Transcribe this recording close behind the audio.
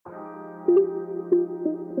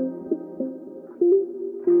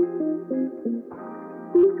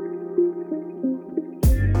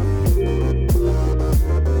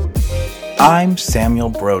I'm Samuel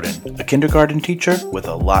Broden, a kindergarten teacher with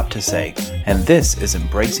a lot to say, and this is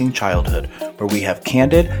Embracing Childhood, where we have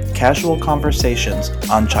candid, casual conversations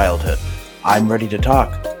on childhood. I'm ready to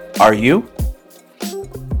talk. Are you?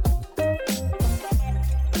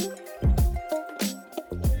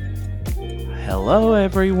 Hello,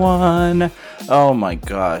 everyone. Oh my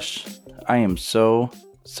gosh. I am so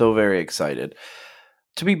very excited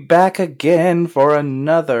to be back again for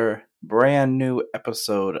another brand new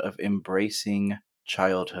episode of Embracing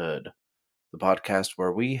Childhood, the podcast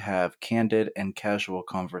where we have candid and casual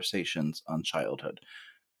conversations on childhood.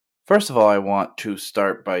 First of all, I want to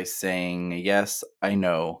start by saying, yes, I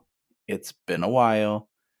know it's been a while.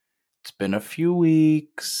 It's been a few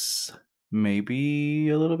weeks, maybe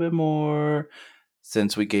a little bit more,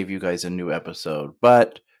 since we gave you guys a new episode,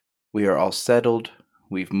 but we are all settled.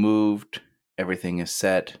 We've moved. Everything is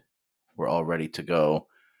set. We're all ready to go.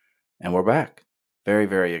 And we're back. Very,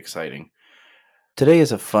 very exciting. Today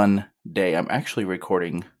is a fun day. I'm actually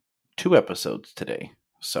recording 2 episodes today.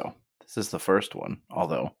 So this is the first one,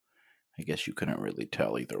 although I guess you couldn't really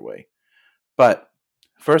tell either way. But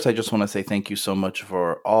first, I just want to say thank you so much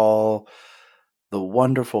for all the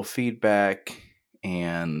wonderful feedback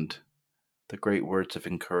and the great words of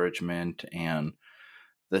encouragement and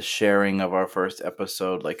the sharing of our first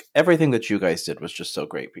episode. Like, everything that you guys did was just so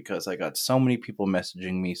great, because I got so many people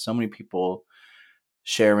messaging me, so many people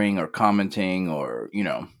sharing or commenting or,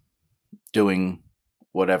 doing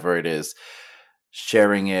whatever it is,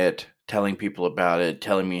 sharing it, telling people about it,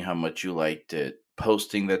 telling me how much you liked it,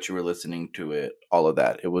 posting that you were listening to it, all of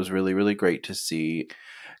that. It was really, really great to see,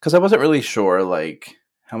 because I wasn't really sure,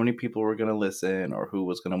 how many people were going to listen or who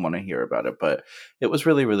was going to want to hear about it. But it was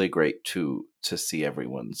really, really great to see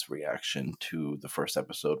everyone's reaction to the first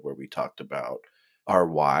episode, where we talked about our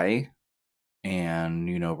why and,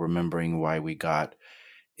 remembering why we got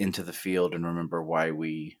into the field and remember why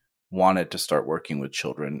we wanted to start working with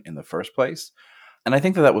children in the first place. And I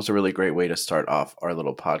think that was a really great way to start off our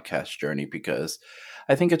little podcast journey, because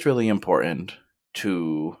I think it's really important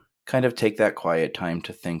to kind of take that quiet time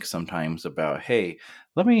to think sometimes about, hey,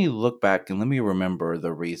 let me look back and let me remember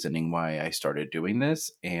the reasoning why I started doing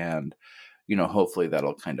this. And, hopefully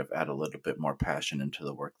that'll kind of add a little bit more passion into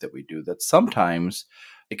the work that we do. That sometimes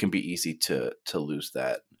it can be easy to lose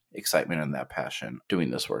that excitement and that passion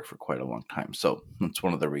doing this work for quite a long time. So that's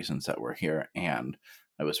one of the reasons that we're here. And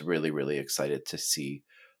I was really, really excited to see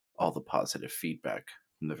all the positive feedback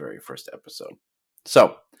from the very first episode.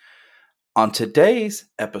 So on today's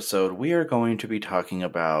episode, we are going to be talking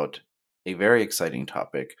about a very exciting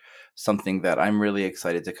topic, something that I'm really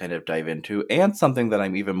excited to kind of dive into, and something that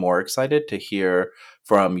I'm even more excited to hear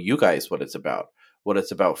from you guys what it's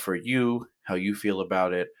about for you, how you feel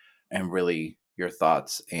about it, and really your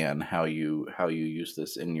thoughts and how you use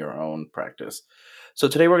this in your own practice. So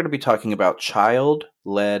today we're going to be talking about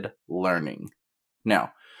child-led learning.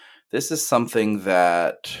 Now, this is something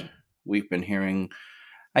that we've been hearing,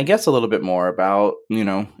 I guess, a little bit more about,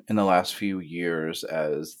 in the last few years,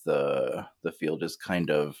 as the field is kind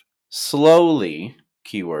of slowly,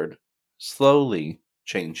 keyword, slowly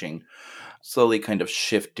changing, slowly kind of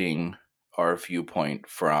shifting our viewpoint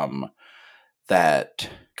from that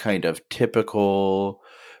kind of typical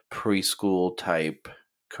preschool type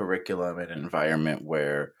curriculum and environment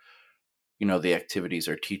where, the activities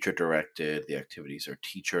are teacher directed, the activities are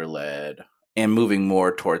teacher led, and moving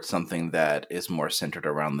more towards something that is more centered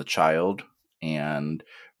around the child, and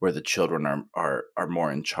where the children are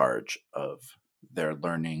more in charge of their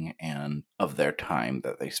learning and of their time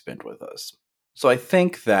that they spend with us. So I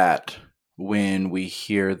think that when we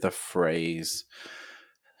hear the phrase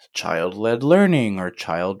child-led learning or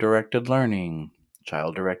child-directed learning,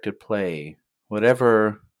 child-directed play,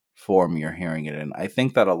 whatever form you're hearing it in, I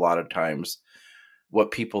think that a lot of times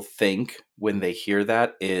what people think when they hear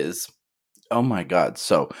that is, oh my God,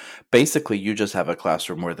 so basically you just have a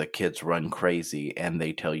classroom where the kids run crazy and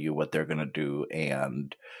they tell you what they're going to do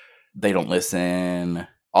and they don't listen,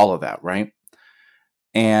 all of that, right?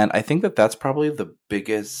 And I think that that's probably the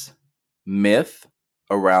biggest myth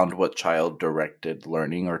around what child-directed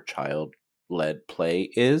learning or child-led play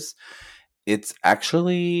is. It's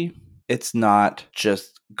not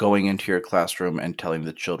just going into your classroom and telling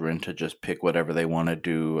the children to just pick whatever they want to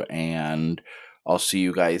do and I'll see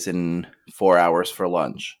you guys in 4 hours for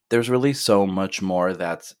lunch. There's really so much more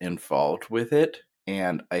that's involved with it.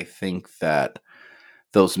 And I think that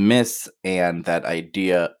those myths and that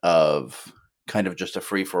idea of kind of just a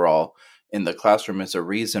free-for-all in the classroom is a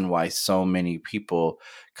reason why so many people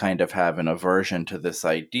kind of have an aversion to this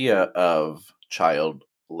idea of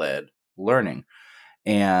child-led learning.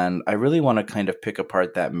 And I really want to kind of pick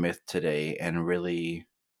apart that myth today and really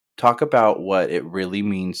talk about what it really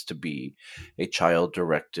means to be a child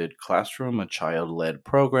directed classroom, a child led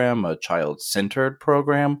program, a child centered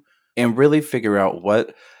program, and really figure out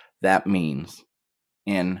what that means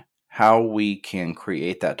and how we can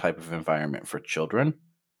create that type of environment for children.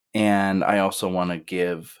 And I also want to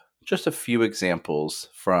give just a few examples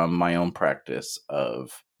from my own practice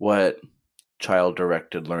of what child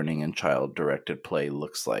directed learning and child directed play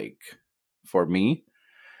looks like for me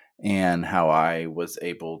and how I was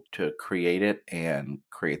able to create it and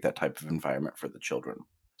create that type of environment for the children.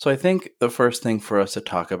 So I think the first thing for us to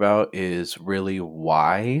talk about is really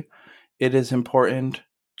why it is important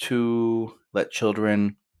to let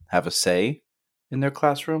children have a say in their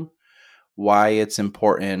classroom, why it's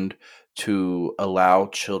important to allow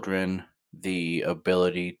children the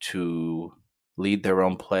ability to lead their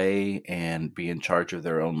own play and be in charge of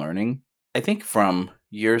their own learning. I think from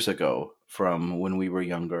years ago, from when we were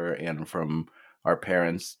younger and from our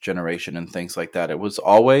parents' generation and things like that, it was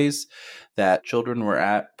always that children were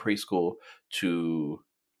at preschool to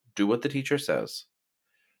do what the teacher says,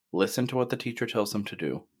 listen to what the teacher tells them to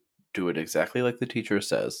do it exactly like the teacher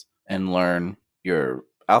says, and learn your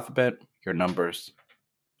alphabet, your numbers,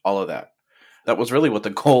 all of that. That was really what the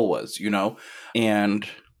goal was, you know? And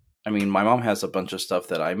I mean, my mom has a bunch of stuff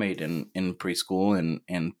that I made in preschool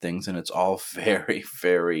and things, and it's all very,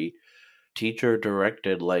 very teacher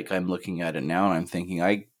directed. Like I'm looking at it now and I'm thinking,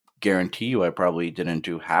 I guarantee you I probably didn't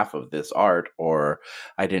do half of this art, or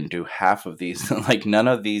I didn't do half of these. Like none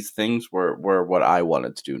of these things were what I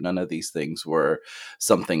wanted to do. None of these things were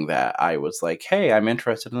something that I was like, hey, I'm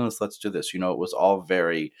interested in this, let's do this. You know, it was all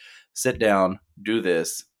very sit down, do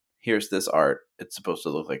this. Here's this art. It's supposed to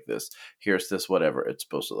look like this. Here's this whatever. It's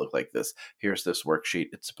supposed to look like this. Here's this worksheet.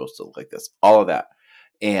 It's supposed to look like this. All of that.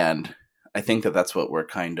 And I think that that's what we're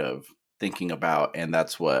kind of thinking about, and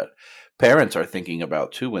that's what parents are thinking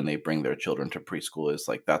about too when they bring their children to preschool, is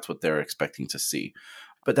like that's what they're expecting to see.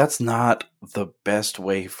 But that's not the best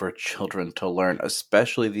way for children to learn,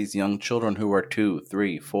 especially these young children who are 2,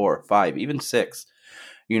 3, 4, 5, even 6.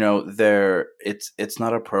 You know, it's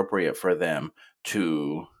not appropriate for them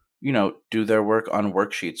to, you know, do their work on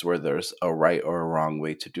worksheets where there's a right or a wrong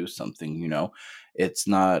way to do something. You know, it's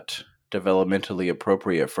not developmentally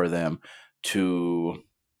appropriate for them to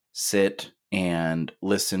sit and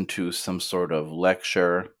listen to some sort of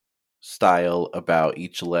lecture style about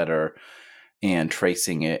each letter and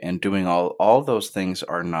tracing it and doing all those things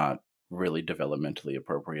are not really developmentally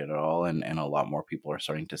appropriate at all. And a lot more people are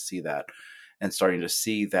starting to see that, and starting to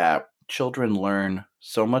see that children learn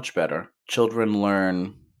so much better. Children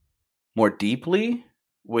learn more deeply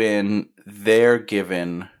when they're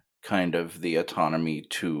given kind of the autonomy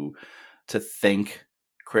to think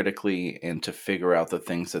critically and to figure out the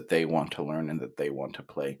things that they want to learn and that they want to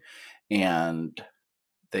play. And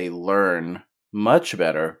they learn much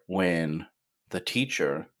better when the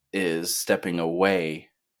teacher is stepping away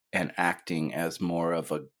and acting as more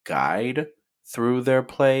of a guide through their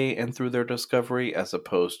play and through their discovery, as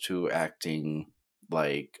opposed to acting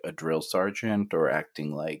like a drill sergeant or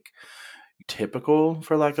acting like typical,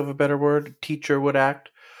 for lack of a better word, teacher would act.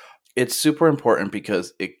 It's super important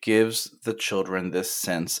because it gives the children this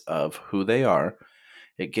sense of who they are.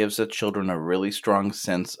 It gives the children a really strong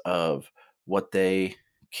sense of what they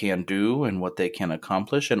can do and what they can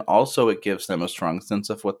accomplish. And also it gives them a strong sense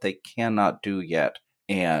of what they cannot do yet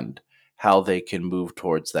and how they can move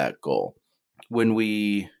towards that goal. When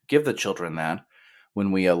we give the children that,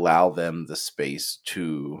 when we allow them the space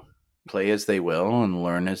to play as they will and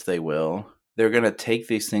learn as they will, they're going to take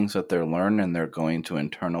these things that they're learned and they're going to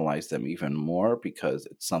internalize them even more because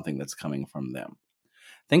it's something that's coming from them.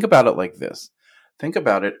 Think about it like this. Think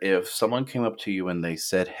about it if someone came up to you and they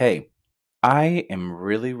said, hey, I am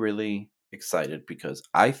really, really excited because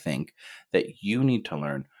I think that you need to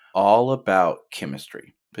learn all about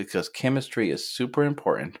chemistry because chemistry is super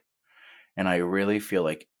important and I really feel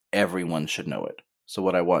like everyone should know it. So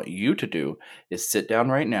what I want you to do is sit down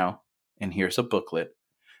right now, and here's a booklet,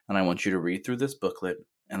 and I want you to read through this booklet,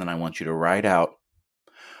 and then I want you to write out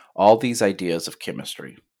all these ideas of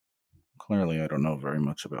chemistry. Clearly, I don't know very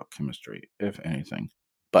much about chemistry, if anything,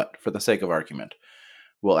 but for the sake of argument,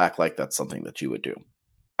 we'll act like that's something that you would do.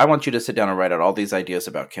 I want you to sit down and write out all these ideas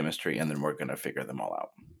about chemistry, and then we're going to figure them all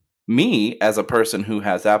out. Me, as a person who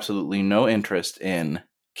has absolutely no interest in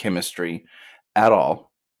chemistry at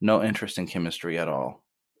all,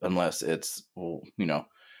 unless it's, well, you know,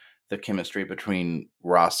 the chemistry between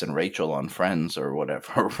Ross and Rachel on Friends or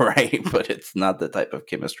whatever, right? But it's not the type of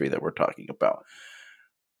chemistry that we're talking about.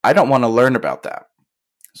 I don't want to learn about that.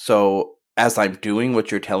 So as I'm doing what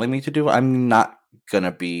you're telling me to do, I'm not going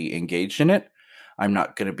to be engaged in it. I'm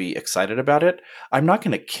not going to be excited about it. I'm not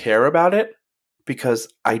going to care about it because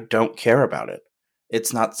I don't care about it.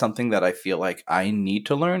 It's not something that I feel like I need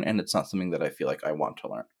to learn, and it's not something that I feel like I want to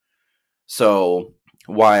learn. So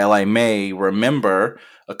while I may remember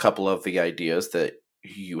a couple of the ideas that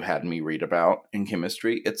you had me read about in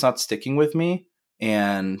chemistry, it's not sticking with me,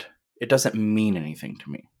 and it doesn't mean anything to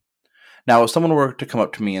me. Now, if someone were to come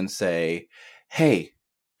up to me and say, hey,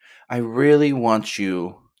 I really want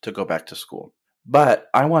you to go back to school, but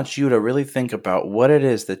I want you to really think about what it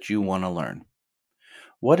is that you want to learn.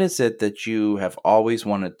 What is it that you have always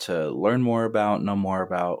wanted to learn more about, know more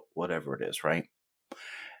about, whatever it is, right?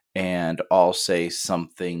 And I'll say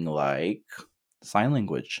something like sign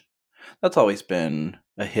language. That's always been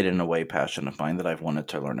a hidden away passion of mine that I've wanted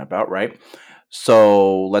to learn about, right?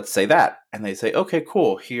 So let's say that. And they say, okay,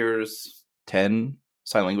 cool. Here's 10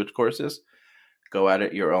 sign language courses. Go at it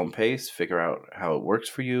at your own pace, figure out how it works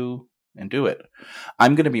for you, and do it.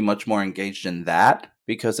 I'm going to be much more engaged in that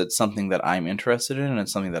because it's something that I'm interested in and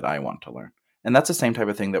it's something that I want to learn. And that's the same type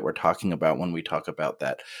of thing that we're talking about when we talk about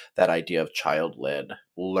that idea of child-led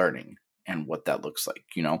learning and what that looks like,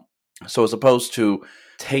 you know? So as opposed to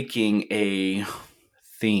taking a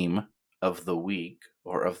theme of the week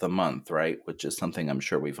or of the month, right, which is something I'm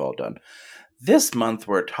sure we've all done. This month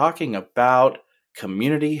we're talking about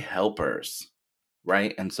community helpers.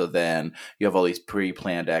 Right? And so then you have all these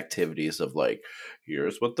pre-planned activities of like,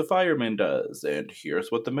 here's what the fireman does, and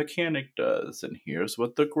here's what the mechanic does, and here's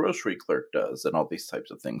what the grocery clerk does, and all these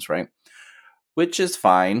types of things, right? Which is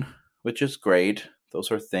fine, which is great.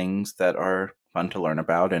 Those are things that are fun to learn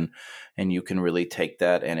about, and you can really take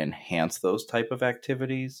that and enhance those type of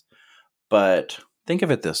activities. But think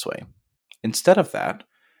of it this way. Instead of that,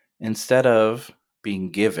 instead of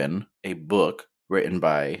being given a book written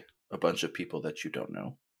by a bunch of people that you don't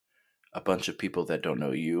know, a bunch of people that don't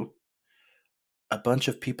know you, a bunch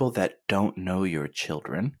of people that don't know your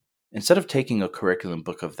children. Instead of taking a curriculum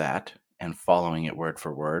book of that and following it word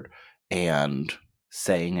for word and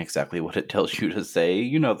saying exactly what it tells you to say,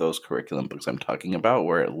 you know those curriculum books I'm talking about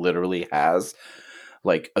where it literally has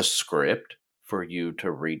like a script for you to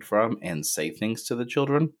read from and say things to the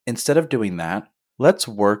children. Instead of doing that, let's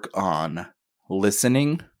work on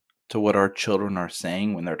listening to what our children are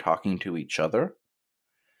saying when they're talking to each other.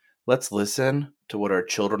 Let's listen to what our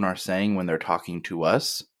children are saying when they're talking to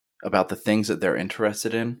us about the things that they're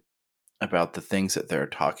interested in, about the things that they're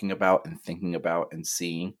talking about and thinking about and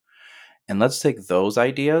seeing. And let's take those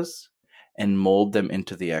ideas and mold them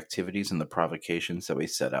into the activities and the provocations that we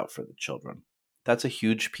set out for the children. That's a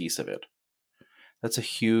huge piece of it. That's a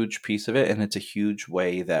huge piece of it, and it's a huge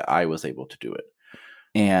way that I was able to do it.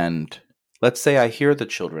 And let's say I hear the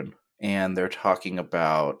children and they're talking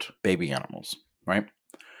about baby animals, right?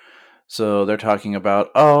 So they're talking about,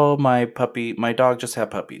 oh, my dog just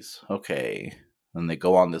had puppies. Okay. And they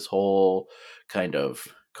go on this whole kind of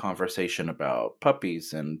conversation about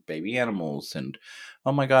puppies and baby animals. And,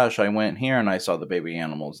 oh my gosh, I went here and I saw the baby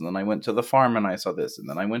animals. And then I went to the farm and I saw this. And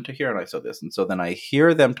then I went to here and I saw this. And so then I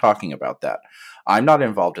hear them talking about that. I'm not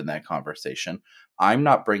involved in that conversation. I'm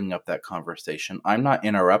not bringing up that conversation. I'm not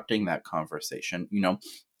interrupting that conversation. You know,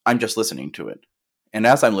 I'm just listening to it. And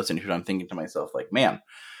as I'm listening to it, I'm thinking to myself, like, man,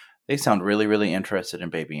 they sound really, really interested in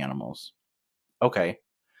baby animals. Okay,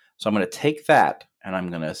 so I'm going to take that and I'm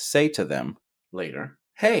going to say to them later,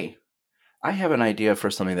 hey, I have an idea for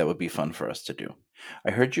something that would be fun for us to do.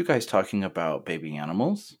 I heard you guys talking about baby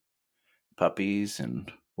animals, puppies,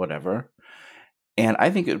 and whatever. And I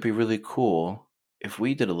think it would be really cool if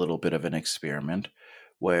we did a little bit of an experiment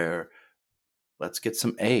where let's get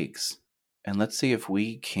some eggs and let's see if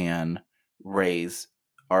we can raise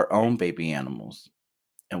our own baby animals.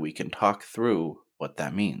 And we can talk through what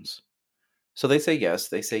that means. So they say yes,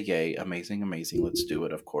 they say yay, amazing, amazing, let's do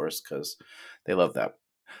it, of course, because they love that.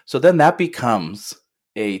 So then that becomes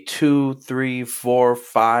a 2, 3, 4,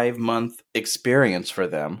 5 month experience for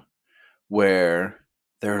them where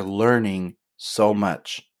they're learning so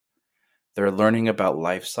much. They're learning about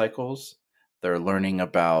life cycles, they're learning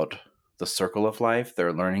about the circle of life.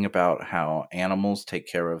 They're learning about how animals take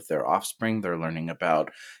care of their offspring. They're learning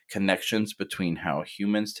about connections between how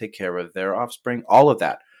humans take care of their offspring, all of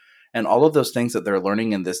that. And all of those things that they're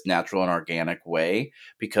learning in this natural and organic way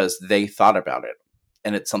because they thought about it.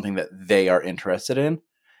 And it's something that they are interested in.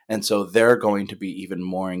 And so they're going to be even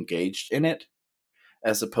more engaged in it,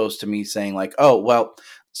 as opposed to me saying like, oh, well,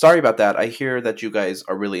 sorry about that. I hear that you guys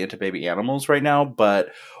are really into baby animals right now, but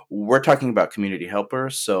we're talking about community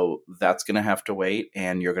helpers, so that's going to have to wait,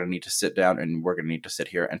 and you're going to need to sit down, and we're going to need to sit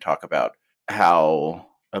here and talk about how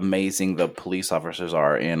amazing the police officers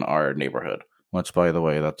are in our neighborhood. Which, by the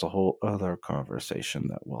way, that's a whole other conversation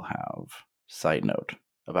that we'll have. Side note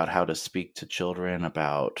about how to speak to children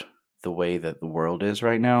about the way that the world is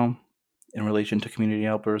right now in relation to community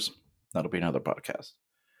helpers. That'll be another podcast.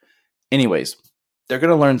 Anyways, they're going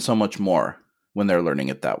to learn so much more when they're learning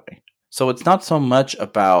it that way. So it's not so much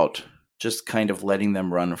about just kind of letting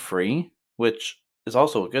them run free, which is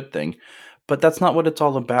also a good thing, but that's not what it's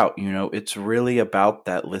all about. It's really about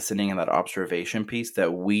that listening and that observation piece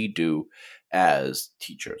that we do as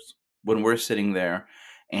teachers. When we're sitting there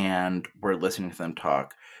and we're listening to them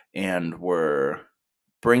talk and we're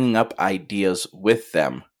bringing up ideas with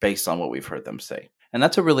them based on what we've heard them say. And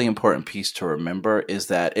that's a really important piece to remember, is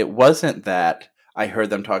that it wasn't that I heard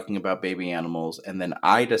them talking about baby animals and then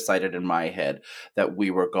I decided in my head that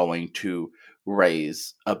we were going to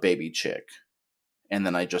raise a baby chick. And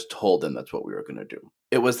then I just told them that's what we were going to do.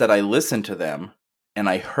 It was that I listened to them and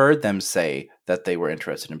I heard them say that they were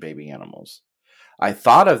interested in baby animals. I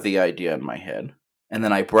thought of the idea in my head and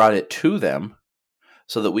then I brought it to them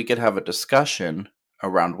so that we could have a discussion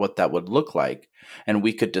around what that would look like, and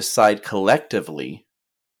we could decide collectively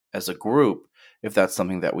as a group if that's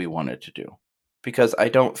something that we wanted to do. Because I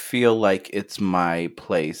don't feel like it's my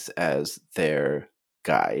place as their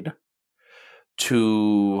guide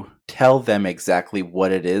to tell them exactly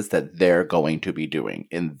what it is that they're going to be doing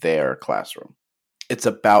in their classroom. It's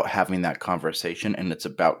about having that conversation, and it's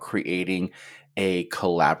about creating a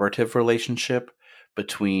collaborative relationship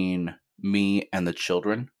between me and the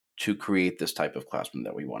children to create this type of classroom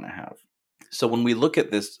that we want to have. So when we look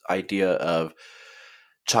at this idea of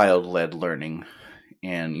child-led learning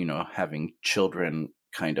and, having children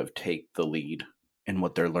kind of take the lead in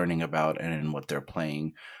what they're learning about and in what they're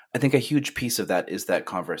playing, I think a huge piece of that is that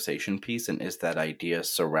conversation piece, and is that idea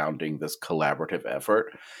surrounding this collaborative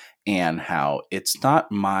effort, and how it's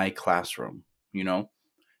not my classroom,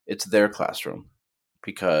 it's their classroom.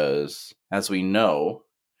 Because as we know,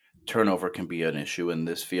 turnover can be an issue in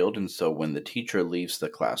this field. And so when the teacher leaves the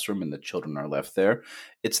classroom and the children are left there,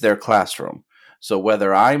 it's their classroom. So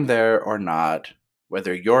whether I'm there or not,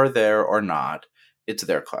 whether you're there or not, it's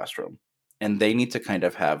their classroom. And they need to kind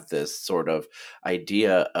of have this sort of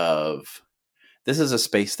idea of, this is a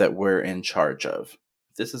space that we're in charge of.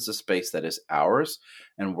 This is a space that is ours,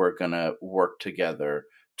 and we're going to work together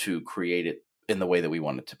to create it in the way that we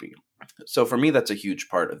want it to be. So for me, that's a huge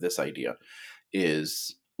part of this idea,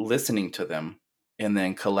 is listening to them and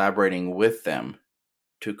then collaborating with them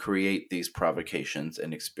to create these provocations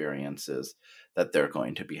and experiences that they're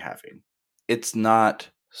going to be having. It's not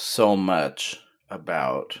so much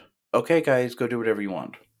about, okay, guys, go do whatever you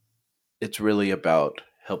want. It's really about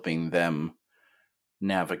helping them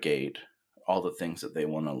navigate all the things that they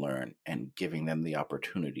want to learn and giving them the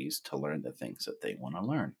opportunities to learn the things that they want to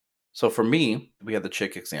learn. So for me, we had the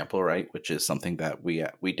chick example, right? Which is something that we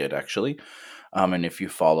did actually. And if you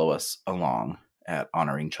follow us along at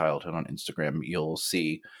Honoring Childhood on Instagram, you'll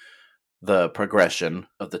see the progression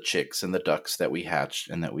of the chicks and the ducks that we hatched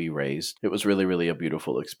and that we raised. It was really, really a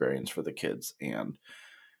beautiful experience for the kids. And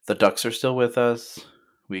the ducks are still with us.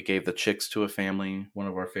 We gave the chicks to a family, one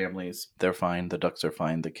of our families. They're fine. The ducks are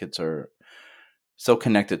fine. The kids are so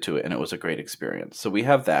connected to it, and it was a great experience. So we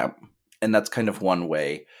have that. And that's kind of one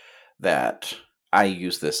way that I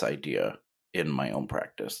use this idea in my own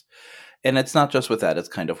practice. And it's not just with that, it's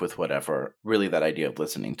kind of with whatever, really that idea of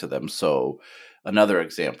listening to them. So another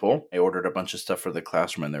example, I ordered a bunch of stuff for the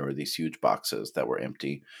classroom, and there were these huge boxes that were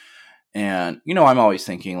empty. And, I'm always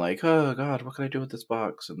thinking like, oh God, what can I do with this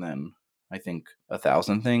box? And then I think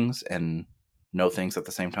 1,000 things and no things at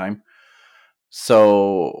the same time.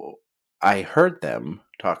 So I heard them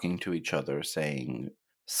talking to each other saying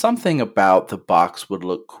something about the box would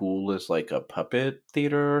look cool as like a puppet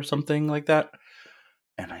theater or something like that.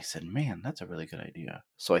 And I said, man, that's a really good idea.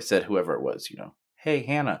 So I said, whoever it was, hey,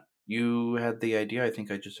 Hannah, you had the idea, I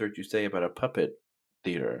think I just heard you say, about a puppet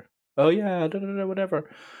theater. Oh, yeah, whatever.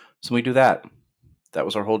 So we do that. That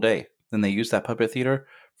was our whole day. Then they used that puppet theater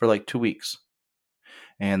for like 2 weeks.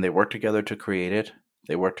 And they worked together to create it.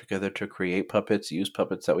 They worked together to create puppets, use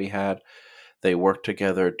puppets that we had. They worked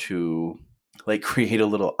together to like create a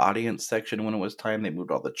little audience section when it was time. They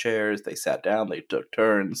moved all the chairs. They sat down. They took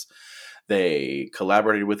turns. They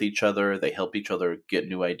collaborated with each other. They helped each other get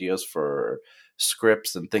new ideas for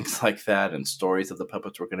scripts and things like that, and stories that the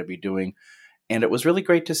puppets were going to be doing. And it was really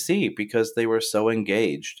great to see because they were so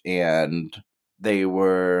engaged and they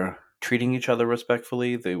were treating each other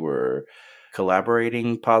respectfully. They were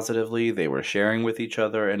collaborating positively, they were sharing with each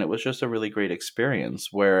other, and it was just a really great experience.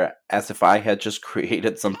 Where, as if I had just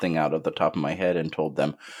created something out of the top of my head and told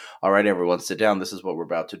them, all right, everyone, sit down, this is what we're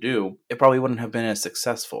about to do, it probably wouldn't have been as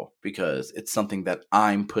successful because it's something that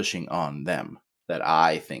I'm pushing on them that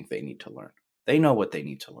I think they need to learn. They know what they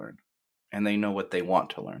need to learn, and they know what they want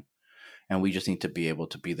to learn. And we just need to be able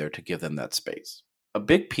to be there to give them that space. A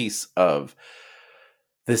big piece of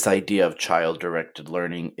this idea of child-directed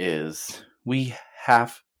learning is we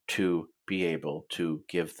have to be able to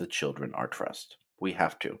give the children our trust. We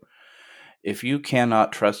have to. If you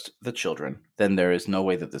cannot trust the children, then there is no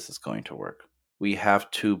way that this is going to work. We have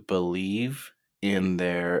to believe in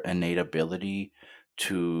their innate ability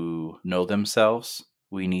to know themselves.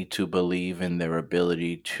 We need to believe in their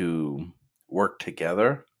ability to work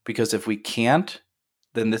together. Because if we can't,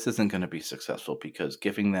 then this isn't going to be successful, because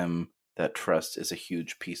giving them that trust is a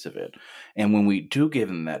huge piece of it. And when we do give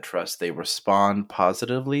them that trust, they respond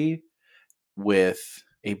positively with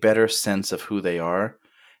a better sense of who they are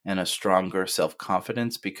and a stronger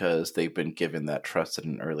self-confidence because they've been given that trust at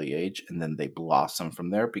an early age, and then they blossom from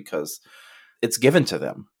there because it's given to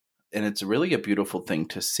them. And it's really a beautiful thing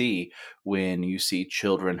to see when you see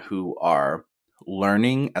children who are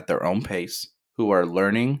learning at their own pace, who are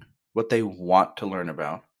learning what they want to learn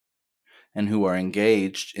about, and who are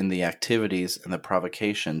engaged in the activities and the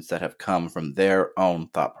provocations that have come from their own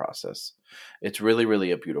thought process. It's really,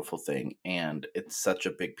 really a beautiful thing, and it's such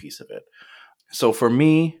a big piece of it. So for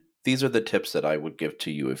me, these are the tips that I would give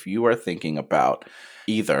to you if you are thinking about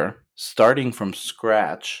either starting from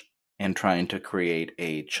scratch and trying to create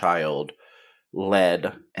a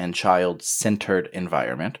child-led and child-centered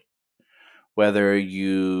environment. Whether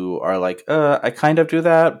you are like, I kind of do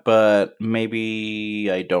that, but maybe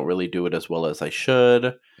I don't really do it as well as I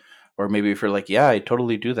should. Or maybe if you're like, yeah, I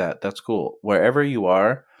totally do that. That's cool. Wherever you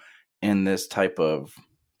are in this type of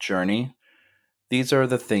journey, these are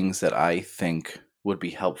the things that I think would be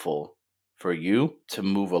helpful for you to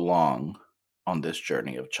move along on this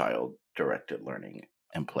journey of child-directed learning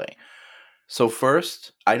and play. So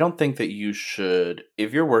first, I don't think that you should,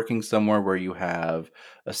 if you're working somewhere where you have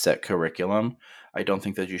a set curriculum, I don't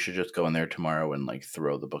think that you should just go in there tomorrow and like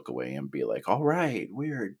throw the book away and be like, all right,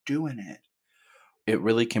 we're doing it. It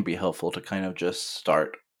really can be helpful to kind of just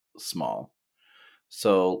start small.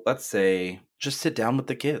 So let's say just sit down with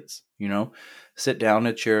the kids, sit down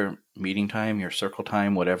at your meeting time, your circle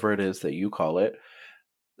time, whatever it is that you call it.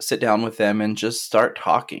 Sit down with them and just start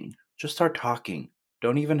talking. Just start talking.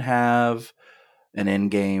 Don't even have an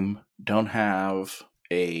end game. Don't have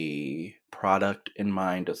a product in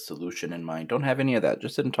mind, a solution in mind. Don't have any of that.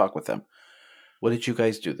 Just sit and talk with them. What did you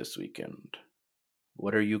guys do this weekend?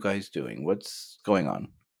 What are you guys doing? What's going on?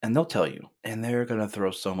 And they'll tell you. And they're going to throw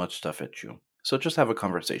so much stuff at you. So just have a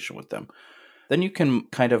conversation with them. Then you can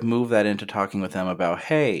kind of move that into talking with them about,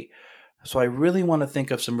 hey, so I really want to think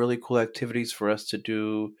of some really cool activities for us to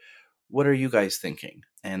do. What are you guys thinking?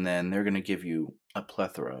 And then they're going to give you a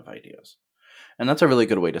plethora of ideas. And that's a really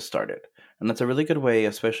good way to start it. And that's a really good way,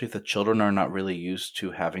 especially if the children are not really used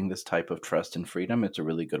to having this type of trust and freedom, it's a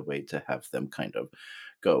really good way to have them kind of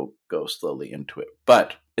go slowly into it.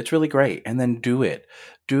 But it's really great. And then do it.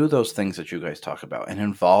 Do those things that you guys talk about and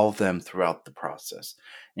involve them throughout the process.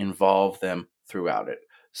 Involve them throughout it.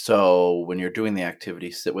 So when you're doing the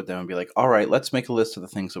activity, sit with them and be like, all right, let's make a list of the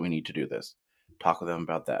things that we need to do this. Talk with them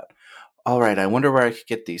about that. All right, I wonder where I could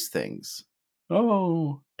get these things.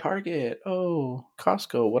 Oh, Target, oh,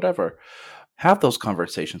 Costco, whatever. Have those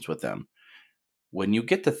conversations with them. When you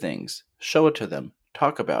get the things, show it to them,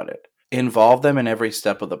 talk about it. Involve them in every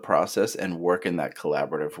step of the process and work in that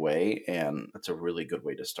collaborative way, and that's a really good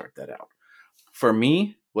way to start that out. For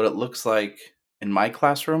me, what it looks like in my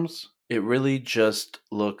classrooms, it really just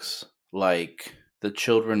looks like the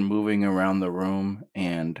children moving around the room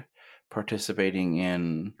and participating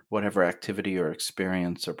in whatever activity or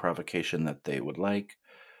experience or provocation that they would like,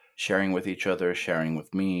 sharing with each other, sharing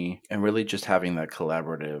with me, and really just having that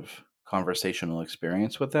collaborative conversational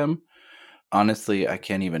experience with them. Honestly, I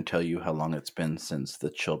can't even tell you how long it's been since the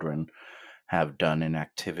children have done an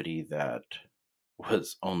activity that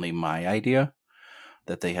was only my idea,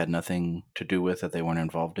 that they had nothing to do with, that they weren't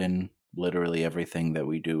involved in. Literally everything that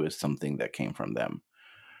we do is something that came from them.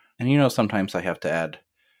 And sometimes I have to add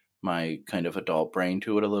my kind of adult brain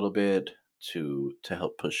to it a little bit to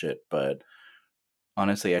help push it, but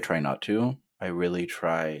honestly I try not to. I really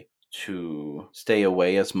try to stay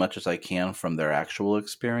away as much as I can from their actual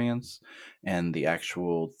experience and the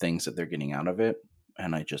actual things that they're getting out of it,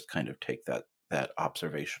 and I just kind of take that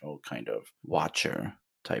observational kind of watcher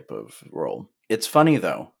type of role. It's funny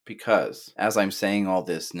though, because as I'm saying all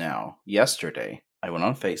this now, yesterday I went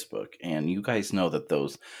on Facebook, and you guys know that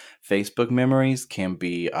those Facebook memories can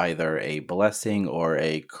be either a blessing or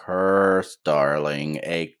a curse, darling,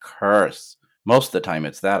 a curse. Most of the time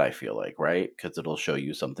it's that, I feel like, right? Because it'll show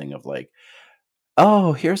you something of like,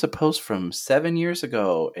 oh, here's a post from 7 years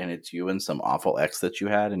ago, and it's you and some awful ex that you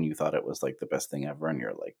had, and you thought it was like the best thing ever, and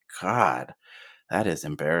you're like, God, that is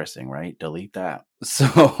embarrassing, right? Delete that.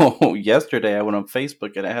 So yesterday I went on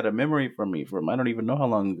Facebook and I had a memory from me from I don't even know how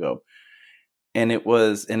long ago. And it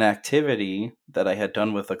was an activity that I had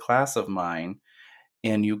done with a class of mine.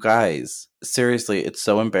 And you guys, seriously, it's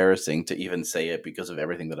so embarrassing to even say it because of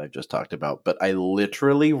everything that I've just talked about. But I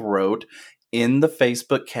literally wrote in the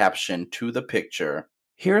Facebook caption to the picture,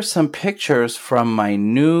 here's some pictures from my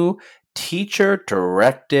new teacher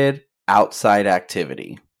directed outside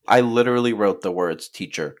activity. I literally wrote the words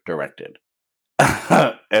teacher directed.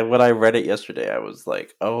 And when I read it yesterday, I was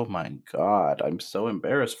like, oh my God, I'm so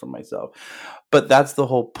embarrassed for myself. But that's the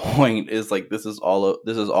whole point, is like this is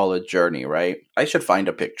all a journey, right? I should find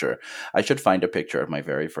a picture. I should find a picture of my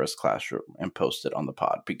very first classroom and post it on the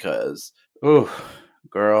pod, because ooh,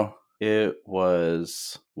 girl, it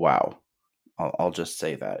was wow. I'll just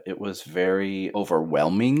say that. It was very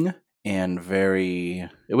overwhelming and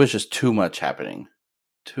it was just too much happening.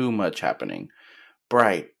 Too much happening.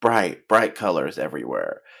 Bright colors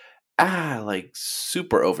everywhere. Like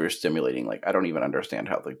super overstimulating. Like, I don't even understand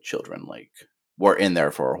how the children like were in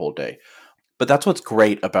there for a whole day. But that's what's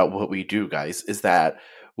great about what we do, guys, is that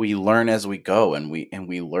we learn as we go, and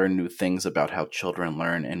we learn new things about how children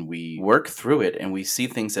learn, and we work through it, and we see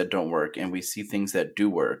things that don't work, and we see things that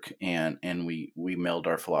do work, and we meld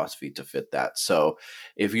our philosophy to fit that. So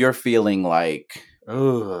if you're feeling like,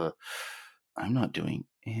 oh, I'm not doing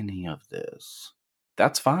any of this,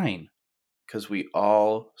 that's fine, because we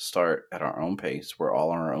all start at our own pace. We're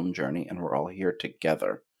all on our own journey, and we're all here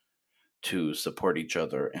together to support each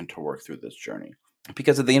other and to work through this journey.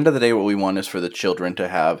 Because at the end of the day, what we want is for the children to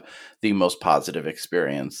have the most positive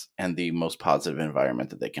experience and the most positive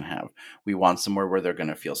environment that they can have. We want somewhere where they're going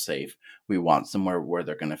to feel safe. We want somewhere where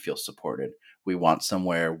they're going to feel supported. We want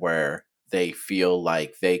somewhere where they feel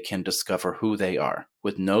like they can discover who they are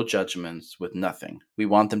with no judgments, with nothing. We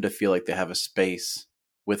want them to feel like they have a space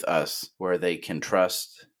with us where they can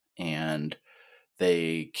trust and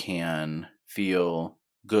they can feel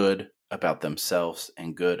good about themselves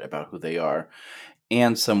and good about who they are,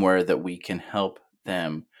 and somewhere that we can help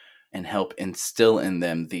them and help instill in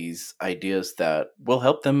them these ideas that will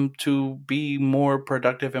help them to be more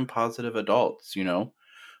productive and positive adults.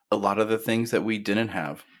 A lot of the things that we didn't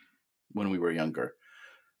have when we were younger.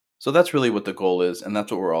 So that's really what the goal is, and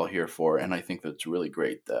that's what we're all here for. And I think that's really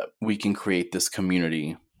great that we can create this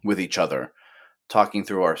community with each other, talking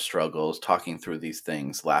through our struggles, talking through these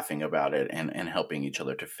things, laughing about it, and helping each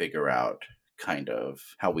other to figure out kind of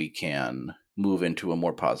how we can move into a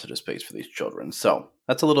more positive space for these children. So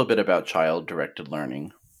that's a little bit about child-directed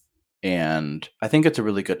learning. And I think it's a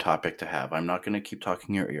really good topic to have. I'm not going to keep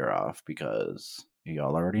talking your ear off because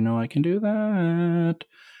y'all already know I can do that.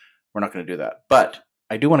 We're not going to do that. But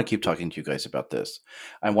I do want to keep talking to you guys about this.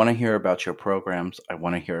 I want to hear about your programs. I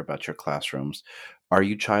want to hear about your classrooms. Are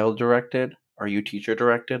you child-directed? Are you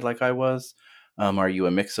teacher-directed like I was? Are you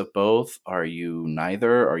a mix of both? Are you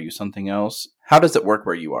neither? Are you something else? How does it work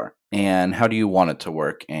where you are? And how do you want it to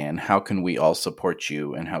work? And how can we all support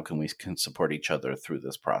you? And how can we support each other through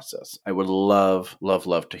this process? I would love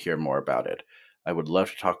to hear more about it. I would love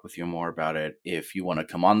to talk with you more about it. If you want to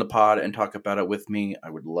come on the pod and talk about it with me, I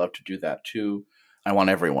would love to do that too. I want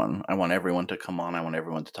everyone to come on. I want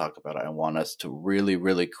everyone to talk about it. I want us to really,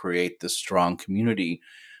 really create this strong community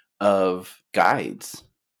of guides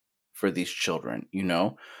for these children.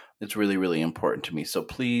 It's really, really important to me. So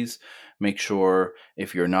please make sure,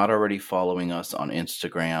 if you're not already following us on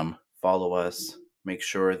Instagram, follow us. Make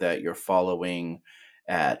sure that you're following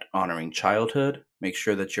at Honoring Childhood. Make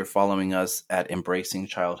sure that you're following us at Embracing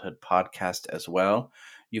Childhood Podcast as well.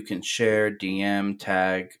 You can share, DM,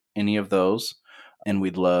 tag, any of those, and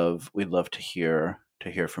we'd love to hear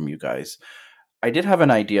from you guys. I did have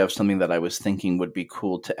an idea of something that I was thinking would be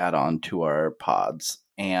cool to add on to our pods.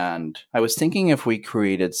 And I was thinking if we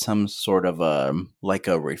created some sort of a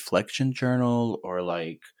reflection journal, or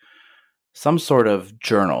like some sort of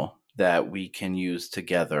journal that we can use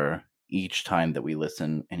together each time that we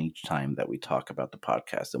listen and each time that we talk about the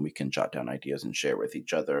podcast, and we can jot down ideas and share with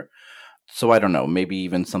each other. So I don't know, maybe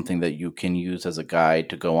even something that you can use as a guide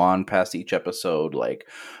to go on past each episode. Like,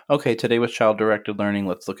 okay, today was child-directed learning.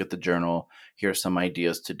 Let's look at the journal. Here's some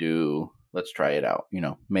ideas to do. Let's try it out.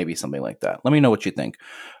 Maybe something like that. Let me know what you think.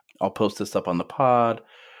 I'll post this up on the pod,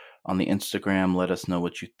 on the Instagram. Let us know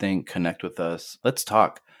what you think. Connect with us. Let's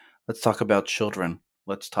talk. Let's talk about children.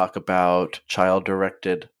 Let's talk about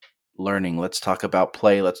child-directed learning. Let's talk about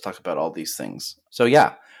play. Let's talk about all these things. So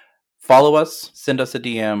yeah, follow us, send us a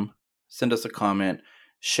DM, send us a comment,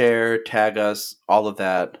 share, tag us, all of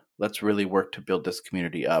that. Let's really work to build this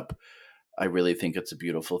community up. I really think it's a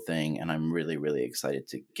beautiful thing, and I'm really, really excited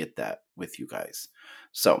to get that with you guys.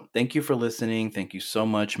 So thank you for listening. Thank you so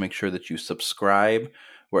much. Make sure that you subscribe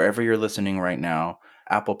wherever you're listening right now.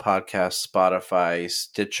 Apple Podcasts, Spotify,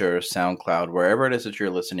 Stitcher, SoundCloud, wherever it is that you're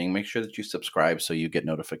listening, make sure that you subscribe so you get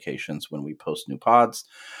notifications when we post new pods.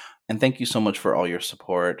 And thank you so much for all your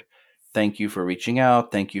support. Thank you for reaching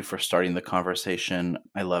out. Thank you for starting the conversation.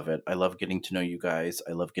 I love it. I love getting to know you guys.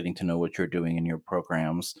 I love getting to know what you're doing in your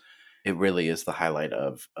programs. It really is the highlight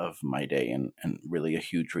of my day and really a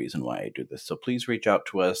huge reason why I do this. So please reach out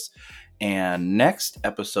to us. And next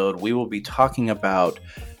episode, we will be talking about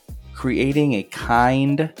creating a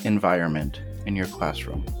kind environment in your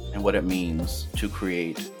classroom and what it means to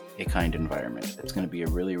create a kind environment. It's going to be a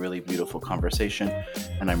really, really beautiful conversation,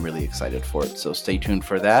 and I'm really excited for it. So stay tuned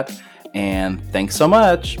for that. And thanks so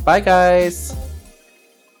much. Bye, guys.